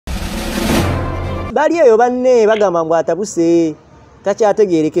Bali eyo banne bagamba mbu atabuse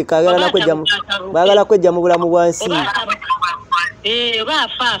takyategeerekeka bagala kwejja mu bulamu bwansi. Oba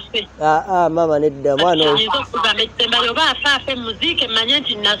afaafe. Maama nedda mwana oyo. Oba afaafe muziike mmanye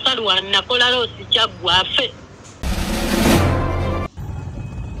nti nasalwa nakola loosi kyaggwa afe.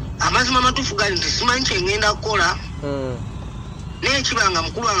 Amazima amatuufu gali nti simanyi kye ngenda kukola. Naye ekibanga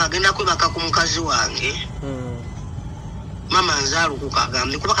mukulu wange agenda kwebaka ku mukazi wange. Mama nzaalukuka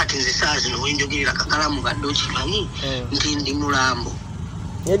agambye kuba kati nze saa zino wenjogerera Kakalamu badde okimanyi nti ndi mulambo.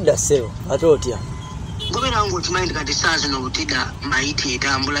 Nedda ssebo ate otya? Gobera ngo okimanyi nti kati saa zino Butidah mayiti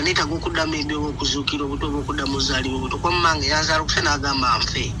etambula neetaaga okuddamu eby'okuzuukira obuto obw'okuddamu ozaalibwa obuto kwa mmange yanzaalukuse n'agamba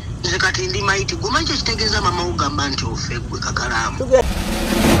nfe. Nze kati ndi mayiti gumanyi kyo kitegeeza mama ugamba nti ofe gwe Kakalamu.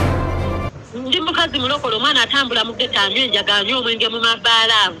 Ndi mukazi mulokole omwana atambula mu geta anywa enjaga anywa omwenge mu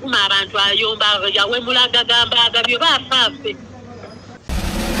mabaala avuma abantu ayomba yawemula agagamba agabye oba afaafe.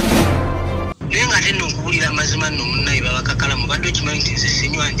 Naye nga ate nno okuwulira amazima nno munnaye baba Kakalamu badde okimanyi nti nze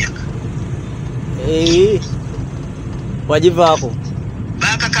sinywa njaga. Wagivaako?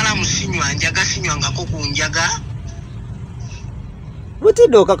 Ba Kakalamu sinywa njaga sinywangako ku njaga.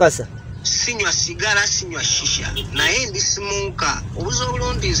 Butidde okakasa? Sinywa sigala sinywa shisha naye ndi smoka obuzo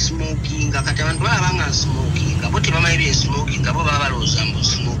obulondi smokinga kati abantu baba nga smokinga bo tebamanyi bye smokinga bo baba balooza mbu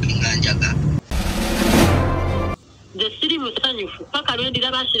smokinga njaga. Nze siri musanyufu paka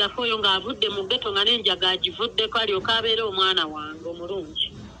lwendira basirako oyo ng'avudde mu ggeto nga n'enjaga agivuddeko alyoka abeera omwana wange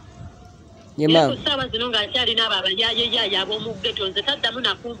omulungi. Kusaba zino ng'akyalina abo abayaayeyaaya ab'omu ggeto nze taddamu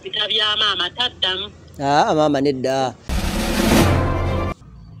nakumpita bya maama taddamu. Maama nedda.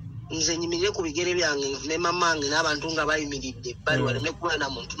 Nze nyimirire ku bigere byange nfune mamange n'abantu nga bayimiridde ebbali waleme kuba na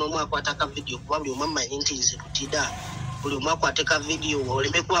muntu n'omu akwata ka vidiyo kuba buli omu amanyi nti nze Butidah buli omu akwate ka vidiyo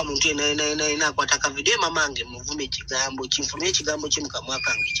oleme kuba muntu yenna akwata ka vidiyo mamange muvume ekigambo kinfulumye ekigambo kye mu kamwa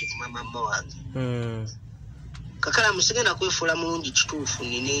kange kivuma mama wange. Kakalamu sigenda kwefuula mulungi kituufu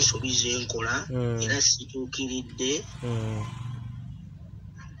nina ensobi zenkola era situukiridde.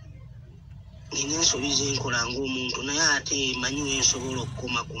 Nina ensobi zenkola ng'omuntu naye ate manyi wensobola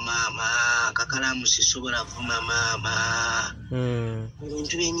okukoma ku maama. Kakalamu sisobola vuma maama.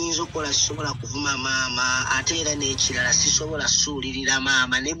 Ebintu byenyinza okukola sisobola kuvuma maama ate era n'ekirala sisobola suulirira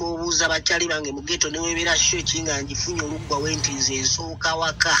maama ne bw'obuuza bakyali bange mu ggeto ne weebeera sho ekinga ngifunye oluggwa we nti nze nsooka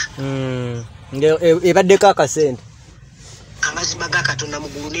waka. Ebaddeko akasente? Amazima ga Katonda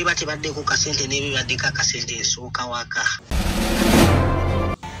mugulu neeba tebaddeko kasente n'ebibaddeko akasente nsooka waka.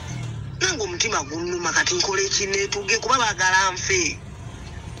 Nange omutima gunnuma kati nkola ekineetuge kuba baagala nfe.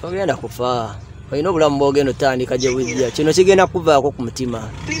 Togenda kufa. Olina obulamu bw'ogenda otandika gye bujja. Kino kigenda kuvaako ku mutima.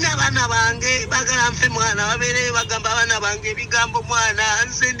 Nina abaana bange baagala nfe mwana babeere bagamba abaana bange ebigambo mwana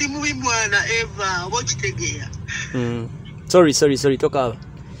nze ndi mubi mwana Eva oba okitegeera. Sorry tokaaba.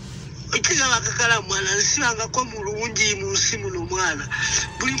 Ekigaba Kakalamu mwana nsibangako mulungi mu nsi muno mwana.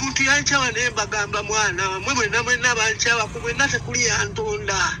 Buli muntu yankyawa naye mbagamba mwana mwe mwenna bankyawa ku mwenna tekuli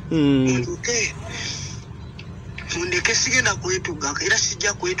yantonda. Mundeke sigenda kwetuga era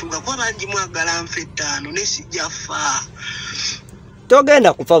sijja kwetuga kuba bangi mwagala nfe ttaano ne sijja ffa.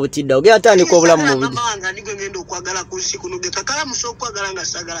 Togenda kufa Butidah ogenda tandika obulamu mu budi. Mama wange nigwe ngenda okwagala ku nsi kuno ge Kakalamu sookwagala nga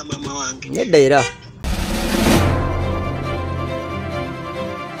saagala mama wange. Nedda era.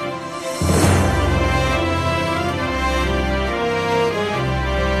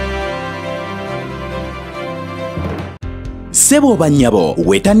 Sebo banyabo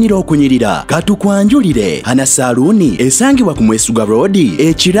wetanira okunyirira katukwanjulire Hana Saloon esangibwa ku Mwesuga Road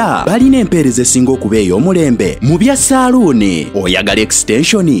ekira balina empeereza esinga okuba ey'omulembe mu bya saloon. Oyagala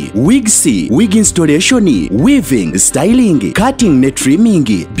extension, wigs, wig installation, weaving, styling, cutting ne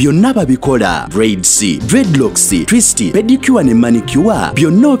trimming byonna babikola. Braids, dreadlocks, twist, pedicure ne manicure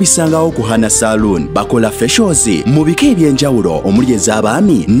byonna obisangawo ku Hana Saloon. Bakola facials mu bika eby'enjawulo omuli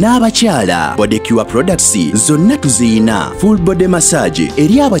ez'abaami n'abakyala. Bodicure products zonna tuziyina. Full body massage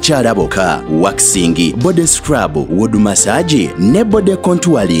eri abakyala bokka, waxing, body scrub, wood massage ne body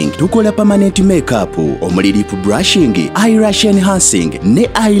contouring. Tukola permanent makeup omuli lip brushing, eyelash enhancing ne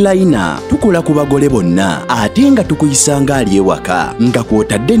eyeliner. Tukola ku bagole bonna ate nga tukuyisanga ali ewaka nga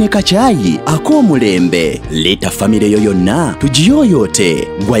kwotadde ne kacaayi ak'omulembe. Leeta famire yo yonna tugiyoyoote.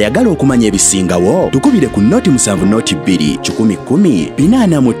 Gwayagala okumanya ebisingawo tukubire ku noti 702 110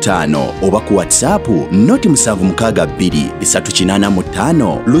 45 oba ku WhatsApp noti 762 385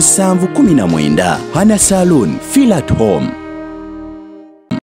 719. Hana Saloon, feel at home.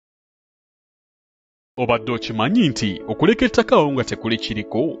 Obadde okimanyi nti okuleka ettaka awo nga tekuli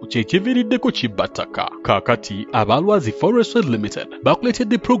kiriko kyekiviiriddeko kibba ttaka. Kaakati abalwazi Forestry Limited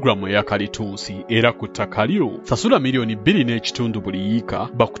bakuleetedde pulogulaamu eya kalitunsi era ku ttaka lyo sasula miliyoni 2.5 buli yiika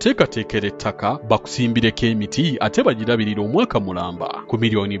bakuteekateekera ettaka bakusimbireko emiti ate bagirabirira omwaka mulamba. Ku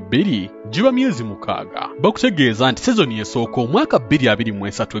miliyoni 2 giba myezi 6. Bakutegeeza nti sezoni esooka omwaka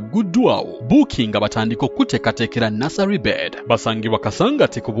 2023 egguddwawo. Booking batandika okuteekateekera nursery bed. Basangibwa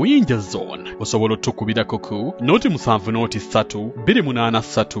Kasangati ku Buyinja Zone. Osobola otukubirako ku noti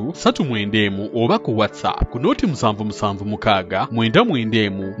 703-283-391 oba ku WhatsApp ku noti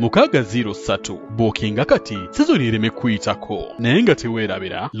 776-991-603. Bookinga kati sezoni ereme kuyitako naye nga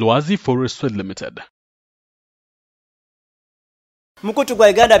teweerabira Lwazi Forestry Limited. Mukutu gwa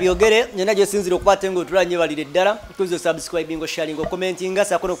Uganda byogere nyina gye sinzira okukwata ngo otulanye balire ddala kuzo subscribing sharing commenting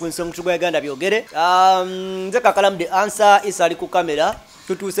sakono ku nsonga mukutu gwa Uganda byogere nze Kakalamu the answer isali ku kamera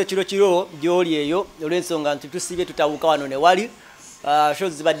tutuse kiro gyoli eyo olw'ensonga nti tusibye tutawuka wano ne wali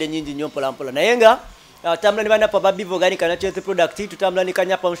shows zibadde nyingi nnyo mpolampola naye nga tutambula ne banapa Bambi organic natural product tutambula ne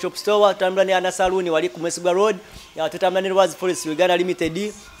Kanyapa shop store tutambula ne Ana Saloon wali ku Mesugwa road tutambula ne Lwazi Forest Uganda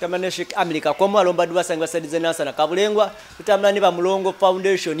Limited tutambula ne Sheikh America komo alomba duwa sangwa sadize nansa na Kabulengwa tutambula ne Bamulongo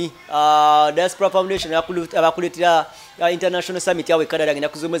Foundation Diaspora Foundation abakuletira International Summit yawe Canada na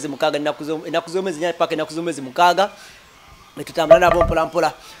kuzomezi mukaga na kuzomezi nya pake na kuzomezi mukaga tutambula nabo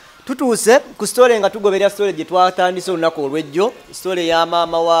mpolampola tutuse ku story nga tugoberera story gye twatandise olunaku olwejjo story ya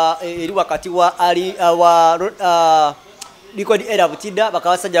maama wa eri wakati wa ali wa record era Butidah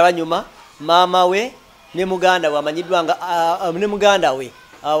bakawasajja banyuma maama we ne muganda we amanyidwanga ne muganda we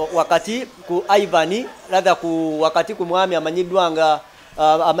wakati ku Ivani rather ku wakati ku mwami amanyidwanga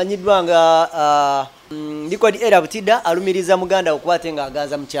record era Butidah alumiriza muganda okwatenga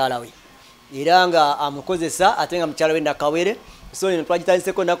agaza mkyala we iranga amukozesa atenga mkyala we ndakawere so ino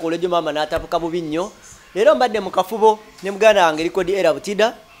twagitandiseko nako olwejjo maama n'atapuka bubi nnyo leero mbadde mu kafubo ne muganda wange record era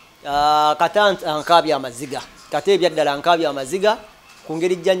Butidah katante Akabye Amaziga kate ebyaddala Akabye Amaziga ku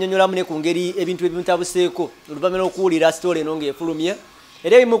ngeri jjannyonnyolamu ne ku ngeri ebintu ebimutabuseeko oluvannyuma lw'okuwulira story eno ng'efulumye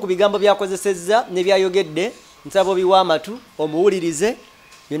era ebimu ku bigambo byakozesezza ne byayogedde nsaba obiwa amatu omuwulirize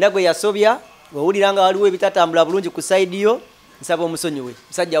yonna gwe yasobya owulira nga waliwo ebitatambula bulungi ku saidi yo nsaba Amusonyiwe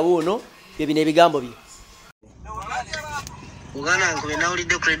musajja wuuno bino ebigambo bye Uganda nkube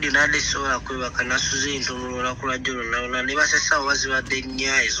nawulidde ku radio n'adesobola kwebaka nasuze ntonolola ku lajjo lonna ne basesaawo bazibadde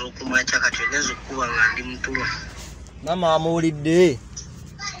nnya ez'okumakya kati ogenza okukuba nga ndi mutulo. Maama amuwulidde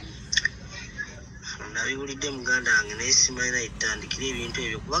nabiwulidde muganda wange naye simanyi naye ttandikira ebintu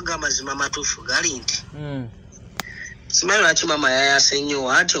ebyo kubaga amazima amatuufu gali nti simanyi lwaki maama yayase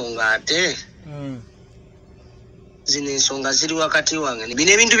nnyo atyo ng'ate zino ensonga ziri wakati wange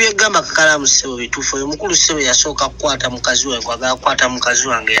bino ebintu byegamba Kakalamu ssebo bituufu oyo mukulu ssebo yasooka kukwata mukazi wange kwagala kukwata mukazi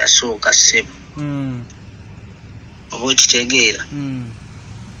wange yasooka ssebo oba okitegeera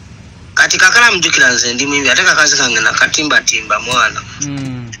kati Kakalamu jjukira nze ndi mwimbi ate kakazi kange nakatimbatimba mwana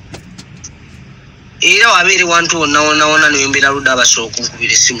era wabeere wantu wonna neyombeera ludda abasooka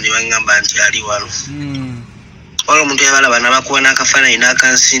okunkubira essimu ne baŋŋamba nti ali walo waliwo omuntu yabalaba nabakuba n'akafaananyi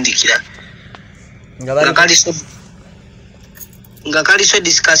n'akansindikira nga kali so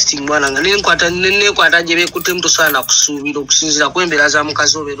disgusting mwana nga nekwata gye beekutte mutosaana kusuubira okusinziira ku embeera za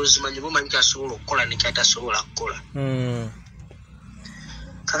mukazi obeera ozimanyi bomanyi kyasobola okukola nekyatasobola kukola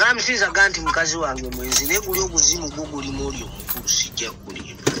Kakalamu sinzaga nti mukazi wange mwenzi naye guli obuzimu gwo gulimu oli omukulu sijja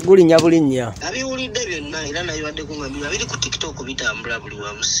kulimba gulinnya bulinnya nabiwulidde byonna era nabibaddeko nga biri ku TikTok bitambula buli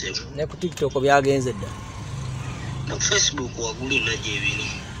wamu ssebo ne ku TikTok byagenze dda ne ku Facebook waguli nagyo ebiri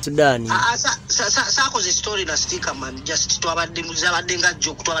Sudani sakoze story na sticker man just twabadde nga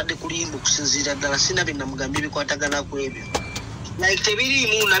joke twabadde kulimba okusinziira ddala sina bye namugambye bikwatagana ku ebyo like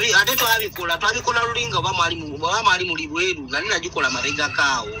tebirimu ate twabikola lulinga oba mwali muli bweru nali nagikola mabega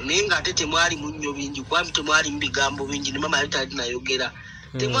kaawo naye nga ate temwali munnyo bingi kwambi temwali mubigambo bingi ne mama yali tali nayogera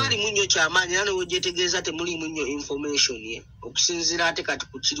temwali munnyo kyamaanyi era newegyetegeeza temuli munnyo information ye okusinziira ate kati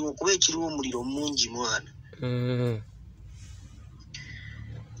kukiriwo kuba ekiriwo omuliro mungi mwana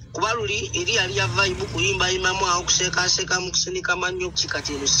kuba luli eri yali ya vibe kuyimbayimamu awo kuseekaseekamu kusinika mannyo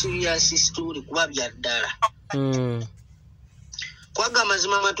kikati eno serious story kuba bya ddala kwaga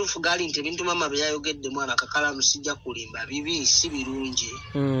amazima amatuufu gali nti ebintu mama byayogedde mwana Kakalamu sijja kulimba bibi si birungi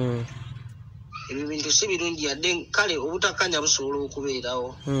ebyo bintu si birungi yadde kale obutakanya busobola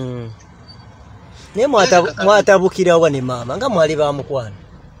okubeerawo naye mwatabukirawa ne maama nga mwali bamukwana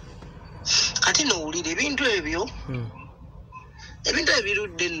kati nowulira ebintu ebyo ebintu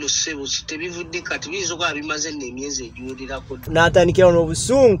ebirudde nno ssebo tebivudde kati biyinza okuba bimaze n'emyezi egiwulirako n'atandikirawo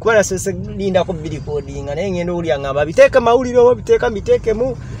n'obusungu kuba naseselindako birikodinga naye ngenda owulya ngamba biteeke mawulire oba biteeka mbiteekemu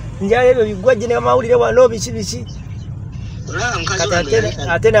njala ebyo bigwajje ne mawulire wano biki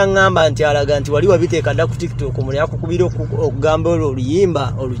ate nangamba nti alaga nti wali wabiteeka dda ku TikTok muli akukubira okugamba oluyimba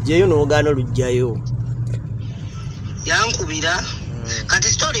olugjeyo n'ogaana olugjayo yankubira kati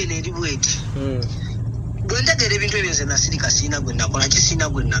story eno eri bweti bwentegera ebintu ebyo nze nasirika siina gwe nakola kisiina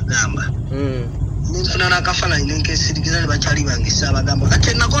gwe nagamba nenfuna n'akafaananyi nenkesirikiza ne bakyali bange saabagamba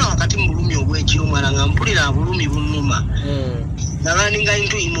kati nakola wakati mu bulumi obwekiro omwana nga mpulira bulumi bunnuma nalaninga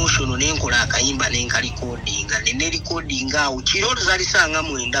into emotional nenkola akayimba nenkalikodinga nenerikodinga awo kiro zalisanga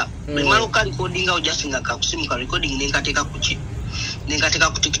 9 bwemala okalikodinga awo jasinga kakusimu ka recording nenkateeka kuki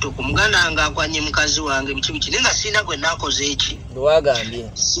nenkateeka ku TikTok omuganda nga akwanye mukazi wange biki nenga siina gwe nakoze eki lwagambye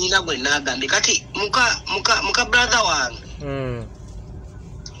siina gwe nagambye kati muka brother wange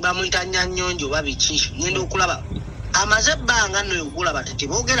bamuyita Nyanyonjo babiki ngenda okulaba amaze ebbanga nno okulaba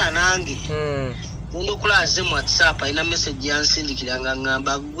tetibogera nange ngenda okulaba ze mu WhatsApp alina message yansindikiranga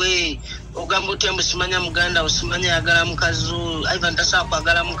ngamba gwe ogamba otya mbu simanya muganda osimanya yagala mukazi Ivan tasobola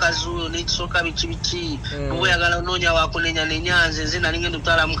kwagala mukazi n'ekisooka biki oba oyagala onoonya wakunenya nenyanze nze nali ngenda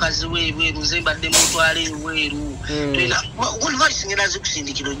otwala mukazi weebweru nze mbadde mutwale weeru voice ngenda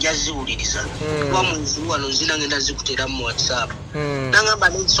zikusindikira ojja ziwuliriza kuba mwezi wano nzina ngenda zikuteera mu WhatsApp nangamba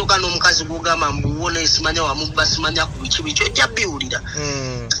n'ekisooka n'omukazi gwogamba mbuwona esimanya wamubba simanya ku biki ojja biwulira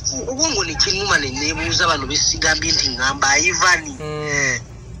obwongo nekinnuma neneebuuza bano besigambye nti ngamba Ivani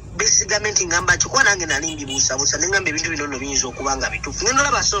besigamye nti ngamba kikuba nange nali mbibuusabuusa nengamba ebintu bino nno biyinza okuba nga bituufu ngenda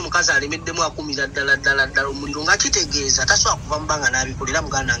olaba so omukazi alemeddemu akumira ddala omuliro nga kitegeeza tasobola kuva mu bbanga n'abikolera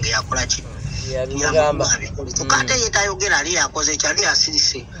muganda nange yakola ki tukate yetayogera ali yakoze kyali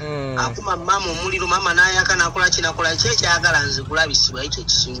asirise akuma maama omuliro maama n'ayaka nakola kinakola ki ekyayagala nze kulabisibwa ekyo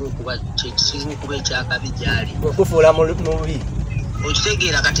ekisinga okuba ekyakabi gyali okufuula mubi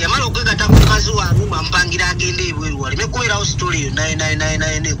okitegeera kati yamala okwegatta ku mukazi wange bampangira agenda ebweru waleme kubeerawo story eyo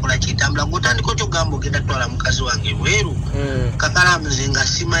naye nekola kitambula ng'otandika okyogamba ogenda twala mukazi wange ebweru Kakalaamu nze nga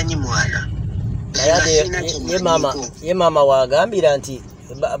simanyi mwana ye maama wagambira nti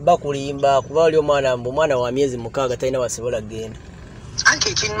bakulimba kuba oli omwana wa myezi 6 talina wasobola kgenda anti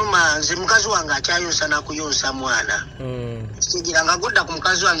ekinnuma nze mukazi wange akyayonsa nakuyonsa mwana kitegeera nga godda ku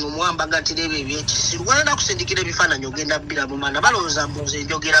mukazi wange omuwambagatira ebyo ebyekisiru gwagenda kusindikira ebifaananyi ogenda bbira mu maana balowooza mbuze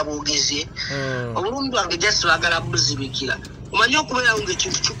njogera bwogezi obulumi bwange jasi baagala buzibikira omanyi okubeerawo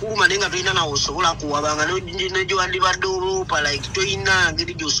ngaekintu kikuluma naye nga tolina nawe osobola kuwabanga negywandibadde oloopa like tolina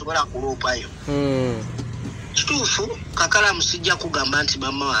ngeri gyosobola kuloopayo kituufu Kakalaamu sijja kugamba nti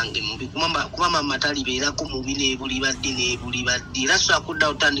maama wange mubi kuba maama talibeerako mubi n'ebulibadde era sobola kudda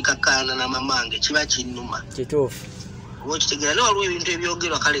otandika kaana na maama wange kiba kinnuma kituufu oba okitegeera ne waliwo ebintu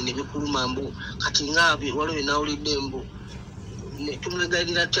ebyogerwa kale ne bikuluma mbu kati nga waliwo byenawulidde mbu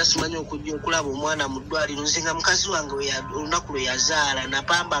tumulegalira tyasimanyi okujja okulaba omwana mu ddwaliro nze nga mukazi wange olunaku lwe yazaala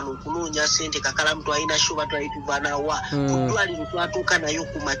napambana okunoonya ssente Kakalaamu twalina shuba twali tuva nawa ku ddwaliro twatuuka nayo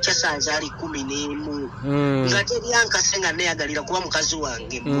ku makya saa zaali 11 nga teryankase nga neyagalira kuba mukazi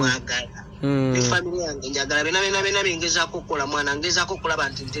wange mwagala ne famire yange njagala bena bengezaako okukola mwana ngezaako okulaba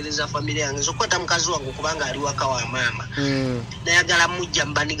nti ntereza famire yange nzokukwata mukazi wange okubanga ali waka wa maama nayagala mujja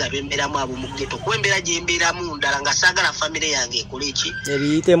mbaniga bembeeramu abo mu ggeto kuba embeera gye mbeeramu ndala nga saagala famire yange ekole ki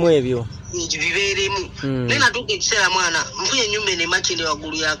ebiyitemu ebyo bibeeremu naye natuuka ekiseera mwana nfunye ennyumba eno emakine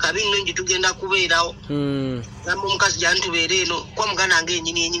waggulu yakabi nno ngi tugenda kubeerawo gamba omukazi jantubeera eno kuba muganda wange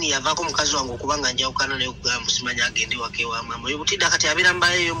enyini yavaako omukazi wange okubanga njawukana naye okugamba simanya agende waka ewa maama oyo Butidah kati abeera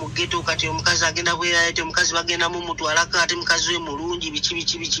mbayeyo mu ggeto kati omukazi agenda bwerayo ti omukazi bagendamu mutwalako ate mukazi we mulungi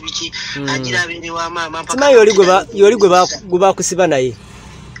biki agira abeere wa maama simanyi yoli gwe bakusiba naye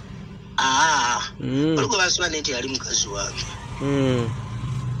oli gwe basiba naye nti yali mukazi wange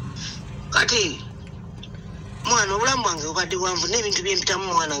kati mwana obulamu bwange bubadde bwanvu n'ebintu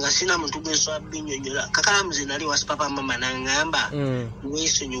byempitamu mwana nga sina muntu gwensobola binyonyola Kakalaamu ze nali wasipapa maama nangamba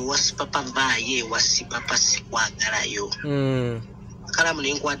weesonyiwe wasipapa vaayo wasipapa sikwagalayo Kakalaamu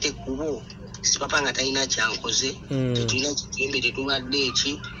nenkwata ekkubo sipapa nga talina kyankoze tetulina kituyembe tetubadde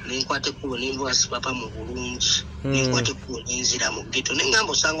eki nenkwata ekkubo nenva wasipapa mu bulungi nenkwata ekkubo nenzira mu ggeto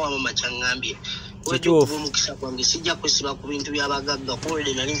nengamba osanga wamama kyaŋŋambye wejjokuba omukisa gwange sijja kwesiba ku bintu byabagagga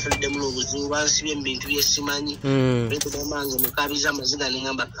kuwulire nali nfuliddemu n'obuzibu bansibye mu bintu byesimanyi ekudamange mukabiza Amaziga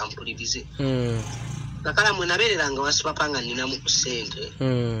nengamba kampulirize Kakalaamu nabeereranga wasipapa nga nninamu ku ssente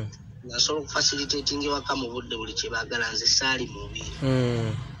nasobola okufacilitating ewaka mu budde buli kyebaagala nze saali mubi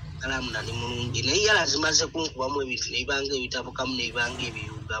Kakalaamu nali mulungi naye yala zimaze kunkubamu ebintu nebibanga ebitabukamu nebibanga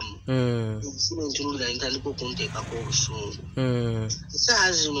ebiyugamu sina entunulira nitandika okunteekako obusungu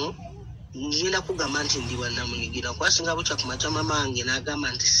esaaha zino ngenda kugamba nti ndi bwannamunigira kwasinga bukya ku makya maama wange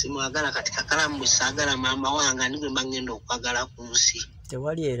n'agamba nti simwagala kati Kakalaamu bwe saagala maama wange ani gwe mba ngenda okwagala ku nsi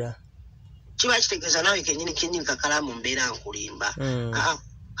tewali era kiba kitegeeza nawe kenyini Kakalaamu mbeera nkulimba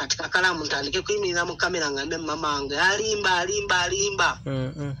kati Kakalaamu ntandike kuyimirira mu kamera nga ne mamange alimba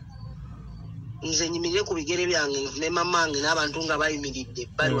nze nyimirire ku bigere byange ne mamange n'abantu nga bayimiridde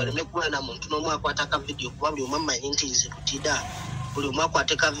bali waleme kuba na muntu n'omu akwata ka video kuba buli omu amanyi nti nze Butidah buli omu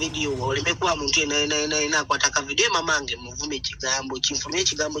akwate ka video waleme kuba muntu yena akwata ka video mamange muvume ekigambo kinfumye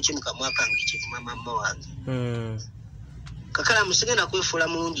ekigambo kimu kamwa kange kivuma mama wange Kakalaamu sigenda kwefuula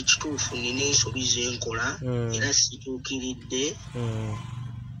mulungi kituufu nina ensobi zenkola era situukiridde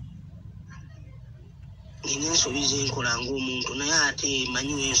nina ensobi zenkola ng'omuntu naye ate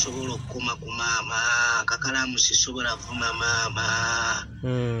manyiwe nsobola okukoma ku maama Kakalaamu sisobola vuma maama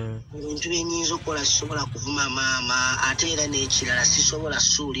ebintu byenyinza okukola sisobola kuvuma maama ate era n'ekirala sisobola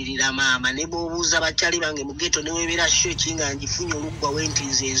suulirira maama ne bw'obuuza bakyali bange mu ghetto ne weebeera shoki nga ngifunye oluggwa we nti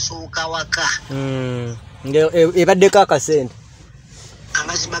nze nsooka waka ebaddeko akasente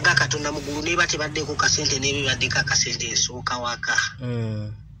amazima ga Katonda muggulu neeba tebaddeko kasente neebebaddeko akasente ensooka waka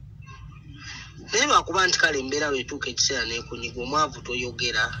naye lwakuba nti kale embeera lwetuuka ekiseera neekunyiga omwavu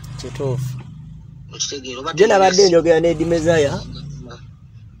toyogera kituufu okitegeera je nabadde njogera ne Dimezaya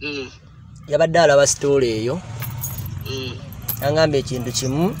yabadde alaba sitoole eyo agamba ekintu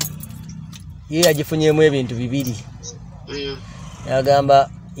kimu ye yagifunyemu ebintu bibiri yagamba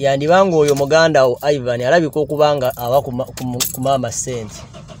yandibanga oyo muganda wo Ivan alabika okubanga awa ku maama sente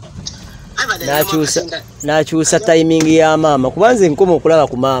n'akyusa timing ya maama kubanze nkoma okulaba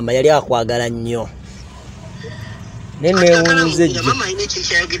ku maama yali akwagala nnyo nenewunze mama ine ekintu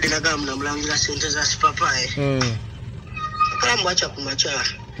kyayogedde nagamba namulangira sente za sipapaye Kakalaamu bwaca ku makyala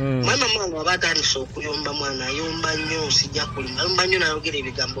mwana mwana wabatandise okuyomba mwana ayomba nnyo sijja kulimba ayomba nnyo nayogera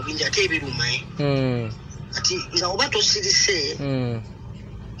ebigambo bingi ate ebiruma ati nga oba tosirise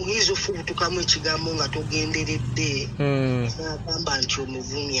uyinza ofubutukamu ekigambo nga togenderedde nagamba nti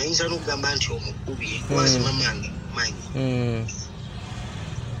omuvumi ayinza n'okugamba nti omukubye wazi mamange manyi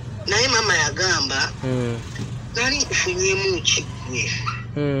naye mama yagamba nali nkufunyemu kiggwe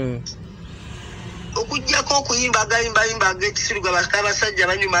okujjako okuyimba agayimbayimba ag'ekisirugwa abasajja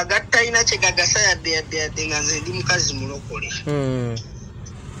banyuma agattalina kyegagasa yadde nga nze ndi mukazi mulokole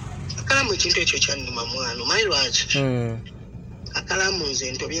Kakalaamu ekintu ekyo kyannuma mwana omanyi lwaki Kakalaamu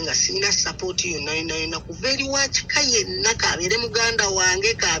nze ntobye nga sirina sapooti yonna kuva eri wa kika yenna kabeere muganda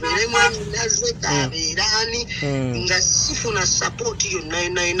wange kabeere mwanyinaze kabeere ani nga sifuna sapooti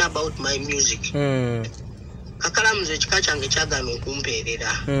yonna about my music Kakalaamu nze ekika kyange kyagaana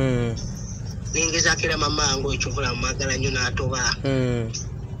okumpeerera nengezaako era mamange ekivula mumwagala nnyo n'atoba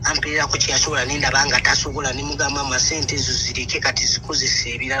ampeererako kyeyasobola nendaba nga tasobola nemugamba amasente ezo zireke kati zikozesa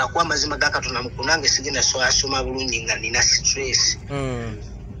ebirala kuba amazima ga Katonda mukulu nange sigenda asoma bulungi nga nina stress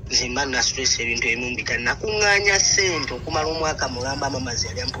nze mba nina stress ebintu ebimu mbitali nakuŋŋaanya sente okumala omwaka mulamba amamazi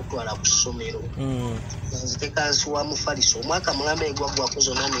yali ampotwala ku ssomero nziteka nsuwa mufaliso omwaka mulamba egwaggwako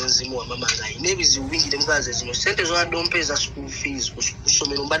zonna nenzimuwa mama nga ayina ebizibu bingi nemukaze zino sente zowadde ompeeza school fees ku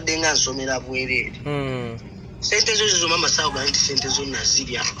ssomero mbadde nga nsomera bwereere sente zo zizo mama sawa ganti sente zo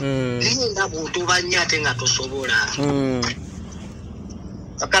nazirya niyo ndabo otoba nnyo ate nga tosobola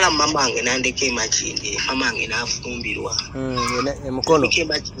Kakalaamu mamange nandeka emakindi mamange nafumbirwa emukono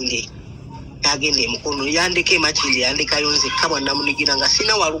emakindi agenda emukono yandeka emakindi yandekayo nzekka bwannamunigira nga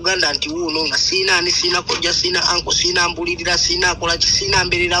sina waluganda nti wuuno nga sina ani sina kojja sina anko sina mbulirira sina akola kisina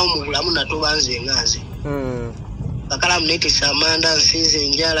mbererawo mu bulamu natoba nze nga nze Kakalaamu netesa amanda nsiize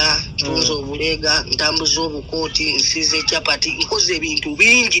enjala ntunze obuleega ntambuza obukooti nsiize ekyapati nkoze ebintu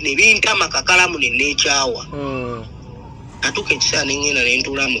bingi nebintama Kakalaamu nenekyawa natuuka ekiseera nengenda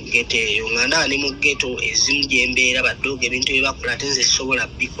nentuula mu ggeto eyo nga ndaba ne mu ggeto ezimu gyembeera badooga ebintu byebakola ate nze sisobola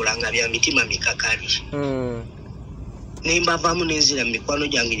bikola nga bya mitima mikakali nembavaamu nenzira mu mikwano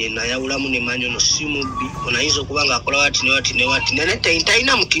gyange gye nayawulamu ne manyono si mubbi onayinza okuba nga akola wati newati naye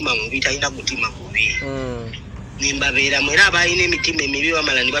talina mutima mubi talina gutima gubi nembabeeramu era abalina emitima emibi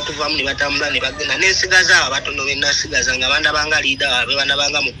bamala ne batuvaamu ne batambula ne bagenda nensigaza abo abatono benasigaza nga bandabanga liida wabe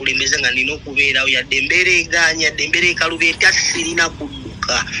bandabanga mukulembeze nga nina okubeerawo yadde embeera egaanya yadde embeera ekaluba etya sirina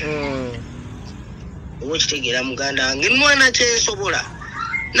kudduka oba okitegeera muganda wange mwana kyensobola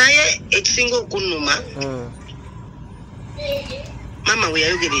naye ekisinga okunnuma mama we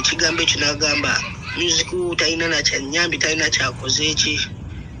yayogera ekigambo ekyo n'agamba music talina nakyanyambi talina kyakoze eki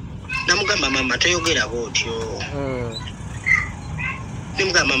namugamba mama toyogera bwotyo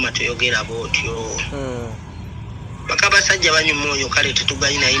nemugamba mama toyogera bwotyo paka abasajja banyuma oyo kale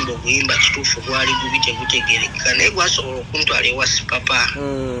tetuganyina yimba okuyimba kituufu gwali gubi tegutegerekeka naye gwasobola okuntwala ewa sipapa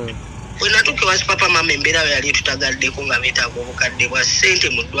Wenatuke wasi papa mama embeera yali tutagaddeko nga beetaaga obukadde bwa ssente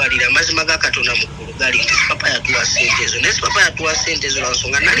mu ddwaliro amazima ga Katonda mukulu gali nti papa yatuwa ssente ezo naye papa yatuwa ssente ezo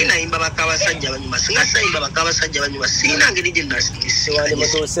lwansonga nali nayimba bakabasajja banyuma singa sayimba bakabasajja banyuma sirina ngeri gye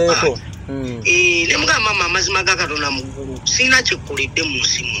mutuuseeko ne mugamba mama amazima ga Katonda mukulu sirina kyekkoledde mu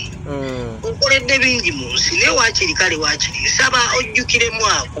nsi muno okoledde bingi mu nsi naye waakiri kale waakiri nsaba ojjukiremu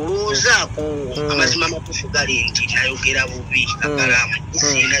ako olowoozaako amazima matuufu gali nti nayogera bubi Kakalaamu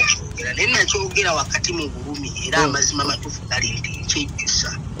sirina kyogera naye nakyogera wakati mu bulumi era amazima matuufu gali nti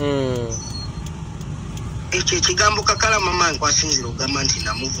nkyejjusa ekyo ekigambo Kakalaamu mama nkwasinzira ogamba nti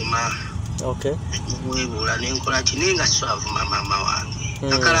namuvuma weebuula nenkola ki naye nga swavuma maama wange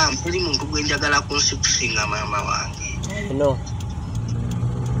Kakalaamu teri muntu gwe njagala ku nsi kusinga maama wange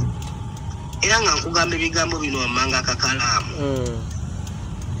era nga nkugamba ebigambo bino wammanga Kakalaamu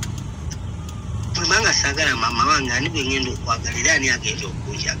bwemanga saagala maama wange ani bwe ngenda okwagala era ani agenda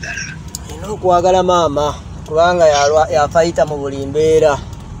okunjagala olina okwagala maama kubanga yafayita mu buli mbeera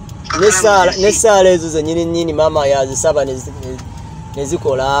n'essaala ezo zennyini maama yazisaba ne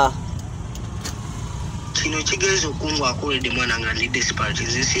zikola kino kigenza okungwakoledde mwana nga ndi desperate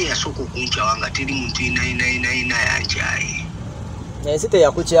nsi yasooka okunkyawa nga teri muntu ina yankyaye naye si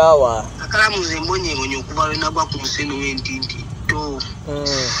teyakukyawa Kakalaamu nze mbonyeebonye okuva lwe nagwa ku museno w'entintinto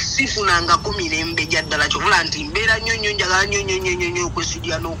sifunangako mirembe gya ddala kyobula nti mbeera nnyo njagala nnyo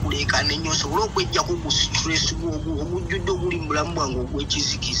okwesudya n'okuleekaana ennyo osobole okwejjaku gu stress ogujjudde oguli mu bulamu bwange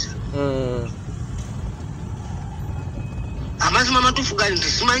ogw'ekizikiza amazima amatuufu gali nti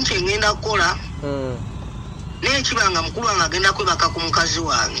simanyi kyengenda kukola naye ekibanga mukulu wange agenda kwebaka ku mukazi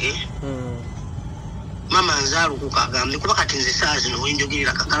wange mama nzaalukuka agambye kuba kati nze saa zino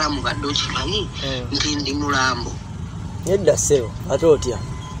wenjogerera Kakalaamu gadde okimanyi nti ndi mulambo nedda ssebo ate otya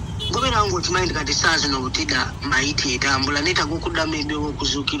gobeera nga okimanyi nti kati saa zino Butidah mayiti etambula neetaga okuddamu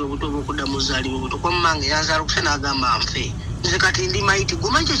eby'okuzuukira obuto obwokuddamu ozaalibwa obuto kwa mamange yanzaalukuse n'agamba nfe nze kati ndi mayiti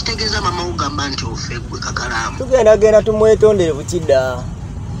gomanyi kyekitegeeza mama ogamba nti ofe gwe Kakalaamu tugenda tumwetondere Butidah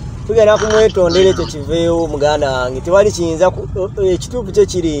tugenda kumwetondera ekyo kiveewo muganda wange tewali kiyinza ekituufu kye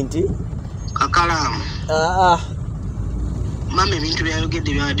kiri nti Kakalaamu mama ebintu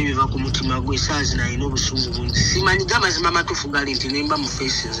byayogedde byabadde biva ku mutima gwe saa zino alina obusungu bungi simanyi gamazima amatuufu gali nti nemba mu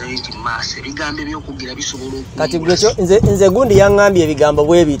feesi nzayo nti maaso ebigambo ebyokugira bisobola kati gwekyo nze gundi yaŋŋambye ebigambo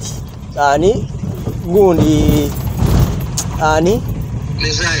bwe biti ani gundi ani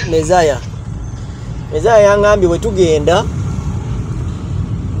Mezaya yaŋŋambye bwe tugenda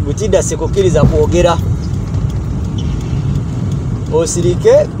Butidah sikukkiriza kwogera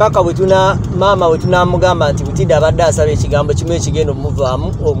osirike paka maama bwe tunamugamba nti Butidah abadde asaba ekigambo kimu ekigenda omuvaamu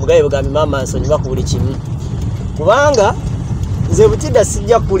omugabe bugambi maama ansonyiwa ku buli kimu kubanga nze Butidah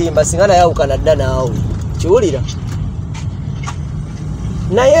sijja kulimba singa nayawukana dda naawe kiwulira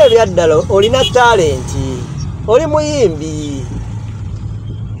naye ebyaddala olina talenti oli muyimbi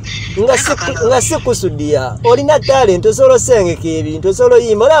nga si kusudiya olina talenti osobola osengeka ebintu osobola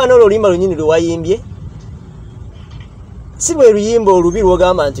oyimba olaba n'oluyimba lunyini lwe wayimbye si bwe luyimba olubi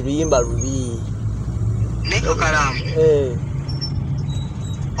lwogamba nti luyimba lubi naye Kakalaamu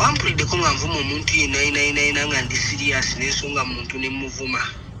wampuliddeko nga nvuma omuntu yenayina nga ndi siriyasi n'ensonga muntu nemuvuma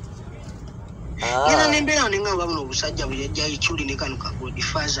era nembeera nenga babona obusajja bwe yajjayo kyuli ne kano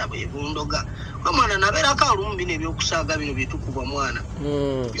kakodifaza bwe bundoga omwana nabeerako alumu bino ebyokusaaga bino byetukubwa mwana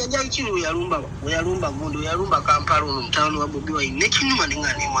yajjayo kiri we yalumba gundi we yalumba Kampala ono mutabani wa Bobi Wine nekinuma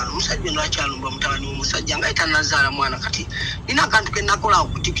nenga ne mwana omusajja ono akyalumba mutabani w'omusajja nga etanazaala mwana kati nina akantu ke nakola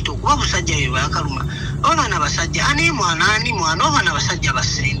ku TikTok kuba busajja bwe bayakaluma obaana basajja ani mwana obaana basajja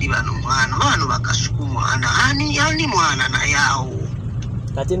basindi bano mwana obaano bakasuku mwana ani mwana nayawo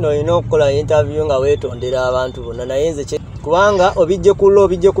kati no olina okukola interview nga weetondera abantu bonna naye nze kubanga obijje kulo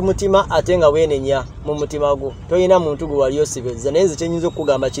obijje ku mutima ate nga weenenya mu mutima gwo toyina muntu gwe wali osibezza naye nze kyenyinza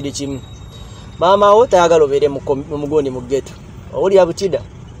okukugamba kiri kimu maama wo tayagala obeere mu mugondi mu ggeto owulira Butidah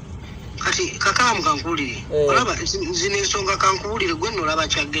kati Kakalaamu kankuwulire olaba zino ensonga kankuwulire gwe nolaba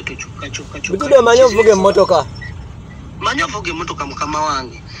kya ggeto kyokka Butidah omanyi ovuga emmotoka manyi ovuga emmotoka mukama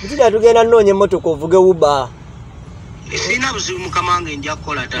wange Butidah tugenda nnoonya emmotoka ovuge uba sina buzibu mukama wange nja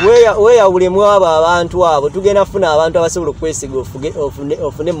kukola weeyawulemu abo abantu abo tugenda funa abantu abasobola okwesiga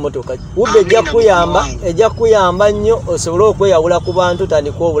ofune emmotoka wubba ejja kuyamba nnyo osobole okweyawula ku bantu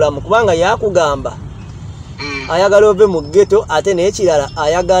tandika obulamu kubanga yakugamba ayagala ove mu ggeto ate naye kirala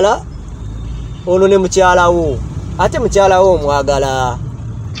ayagala ono ne mukyalawo ate mukyalawo omwagala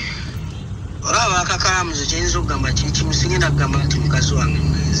olaba Kakalaamu ze kyayinza okugamba kiri kimu sigenda kugamba nti mukazi wange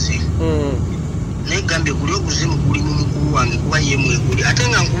mwenzi negambe kuli okuzimu kuli mu mukulu wange kuba yemwe kuli ate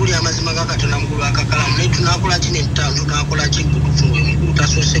nga nkuli amazima ga Katonda mukulu akakalamu ne tunakola kino etantu tunakola kigutufu mukulu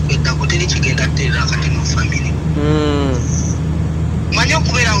tasose kwedako teri kigenda tera kati mu family manyo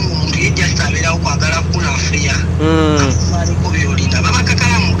kubeera omuntu yejja abeerawo kwagala kuna afiya aliko byolina baba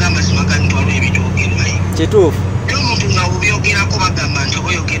kakalamu g'amazima gantwala ebitoogerwayo kituufu era omuntu nga obyogerako bagamba nti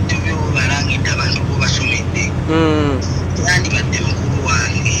obayogedde byobalangidde abantu bobasomedde yandibadde mukulu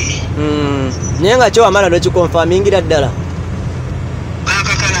wange naye nga kyowamala nokikonfamingira ddala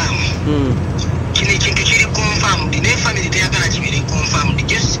bakakalamu kino ekintu kiri confirmed naye family teyagala kibiri confirmed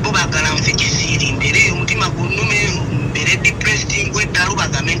just bo bagala nfe kisiiri mbere omutima gunnume mbere depressed ngweddalu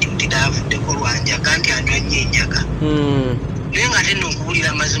bagambe nti Butidah avuddeko lwanjaga nti anjwanye enjaga naye nga ate nno okuwulira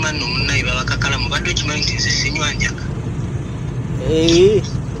amazima nno munnaye babakakalamu badde okimanyi nti nze sinywa njaga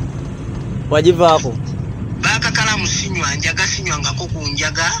wagivaako bakakalamu sinywa njaga sinywangako ku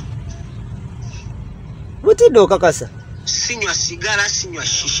njaga Butidde okakasa sinywa sigala sinywa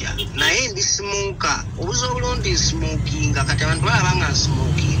shisha naye ndi smoka obuzo obulondi smokinga kati abantu balaba nga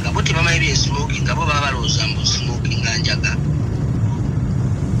smokinga bo tebamanyi bye smokinga bo baba balowooza mbu smokinga njaga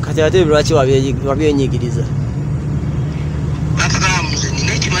kati ate lwaki wabyenyigiriza bakakalamu nze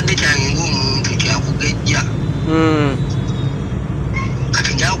nina ekirwadde kyange ng'omuntu kyakugejja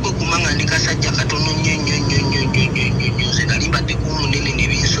kati njaga kwekuma nga ndi kasajja katono nnyo nze nali mbaddeko omunene ne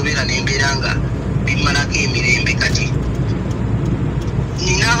binsobera nembeera nga bimalako emirembe kati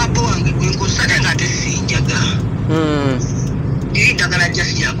nina ababbo wange gwenkosa naye nga ate sinjaga iri ddagala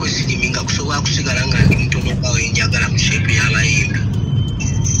jasi yakwesiriminga kusobola kusigala nga ndi mutonokawo enjagala mu sheepu y'abayimbi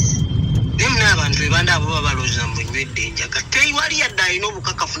naye muna abantu bebanda abo baba balowooza mbu nywedde enjaga teiwali yadde alina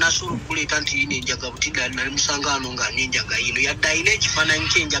obukakafu nasobola okuleeta nti yina enjaga Butidah nali musanga wano nga anywa enjaga yino yadde alina ekifaananyi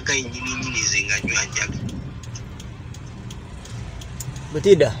ky'enjaga yennyininyini ze nga nywa njaga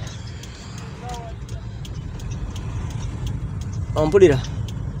Butidah ompulira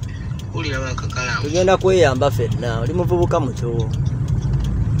mpulira bakakalamu tugenda kweyamba ffenna oli muvubuka muto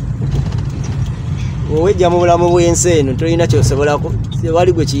owejja mu bulamu bw'ensi eno tolina kyosobolako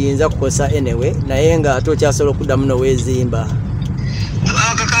tewali gwe kiyinza kukosa anyway naye nga ate okyasobola okuddamu noweezimba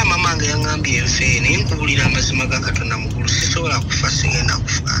abakakala mamange yaŋŋambye enfe naye nkubulira amazima ga Katonda mukulu sisobola kufa sigenda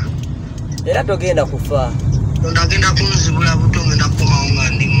kufa era togenda kufa Katonda agenda kunzibula buto ngenda kukomawo nga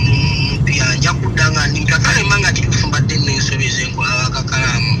ndi mupya nja kudda nga ndi kakale manga tikufumbadde n'ensobi zenkola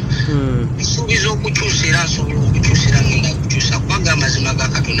bakakalamu nsuubiza okukyusa era nsobola okukyusa era ngenda kukyusa kubaga amazima ga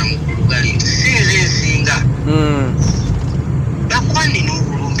Katonda mukulu gali nti sinze ensinga bakuba nina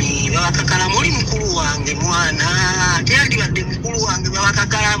obulumi babakakalamu oli mukulu wange mwana teyandibadde mukulu wange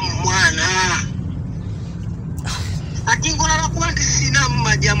babakakalamu mwana ati nkolala kuba nti sinamu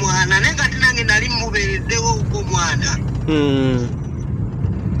majja mwana naye nga tinange nali mubeereddewo uko mwana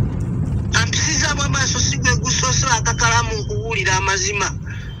ampisizaamu amaaso sigwe gusoose bakakalamu nkuwulira amazima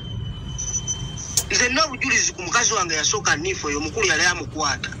nze nina obujulizi ku mukazi wange yasooka niifu oyo omukulu yali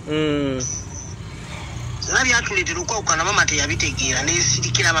amukwata era byatuleetera okwawukana mama teyabitegeera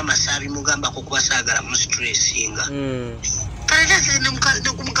nensirikira mama saabimugambako kuba saagala mu stressinga kale ne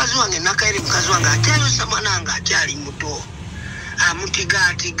ku mukazi wange nakaire mukazi wange akyayosa mwana wange akyali muto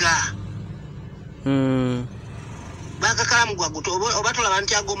amutigaatiga bakakalamu gwaguto oba tolaba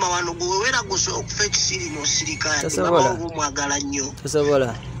nti agoma wano gwe wewera gusa okufa ekisiri n'osirika oba omwagala nnyo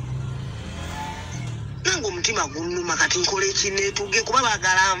tosobola nange omutima gunnuma kati nkola ekineetuge kuba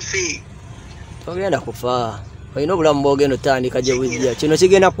baagala nfe togenda kufa olina obulamu bwogenda otandika gye bujja kino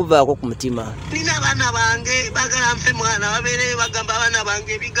kigenda kuvaako ku mutima nina abaana bange baagala nfe mwana babeereyo bagamba abaana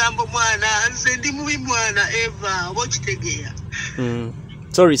bange ebigambo mwana nze ndi mubi mwana Eva oba okitegeera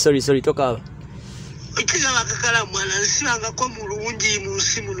sorry tokaaba ekiga bakakala mwana nsibangako mulungi mu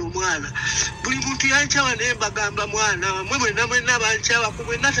nsi muno mwana buli muntu yankyawa naye mbagamba mwana mwe mwenna bankyawa ku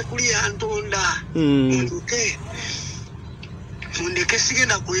mwenna tekuli yantonda mundeke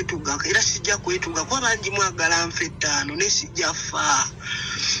sigenda kwetuga era sijja kwetuga kuba bangi mwagala nfe ettaano ne sijja fa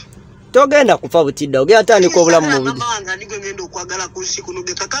togenda kufa Butidah ogenda tandika obulamu mu mama wange ndigwe ngenda okwagala ku nsi kuno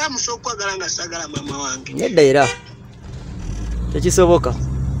ge kakalamu sookwagala nga saagala mama wange nedda era tekisoboka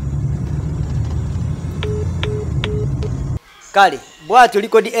kale bwatyo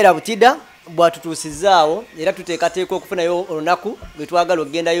likodi Elah Butidah bwatutuusizaawo era tuteekateeka okufunayo olunaku lwe twagala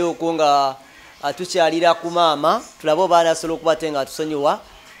okugendayo okwo nga tukyalira ku maama tulabe oba anasobola okubate nga atusonyiwa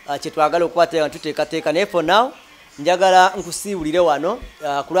kyetwagala okubate nga tuteekateeka naye for now njagala nkusiibulire wano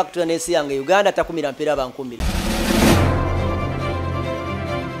ku lwakutula n'ensi yange Uganda takumira mpeera bankumbire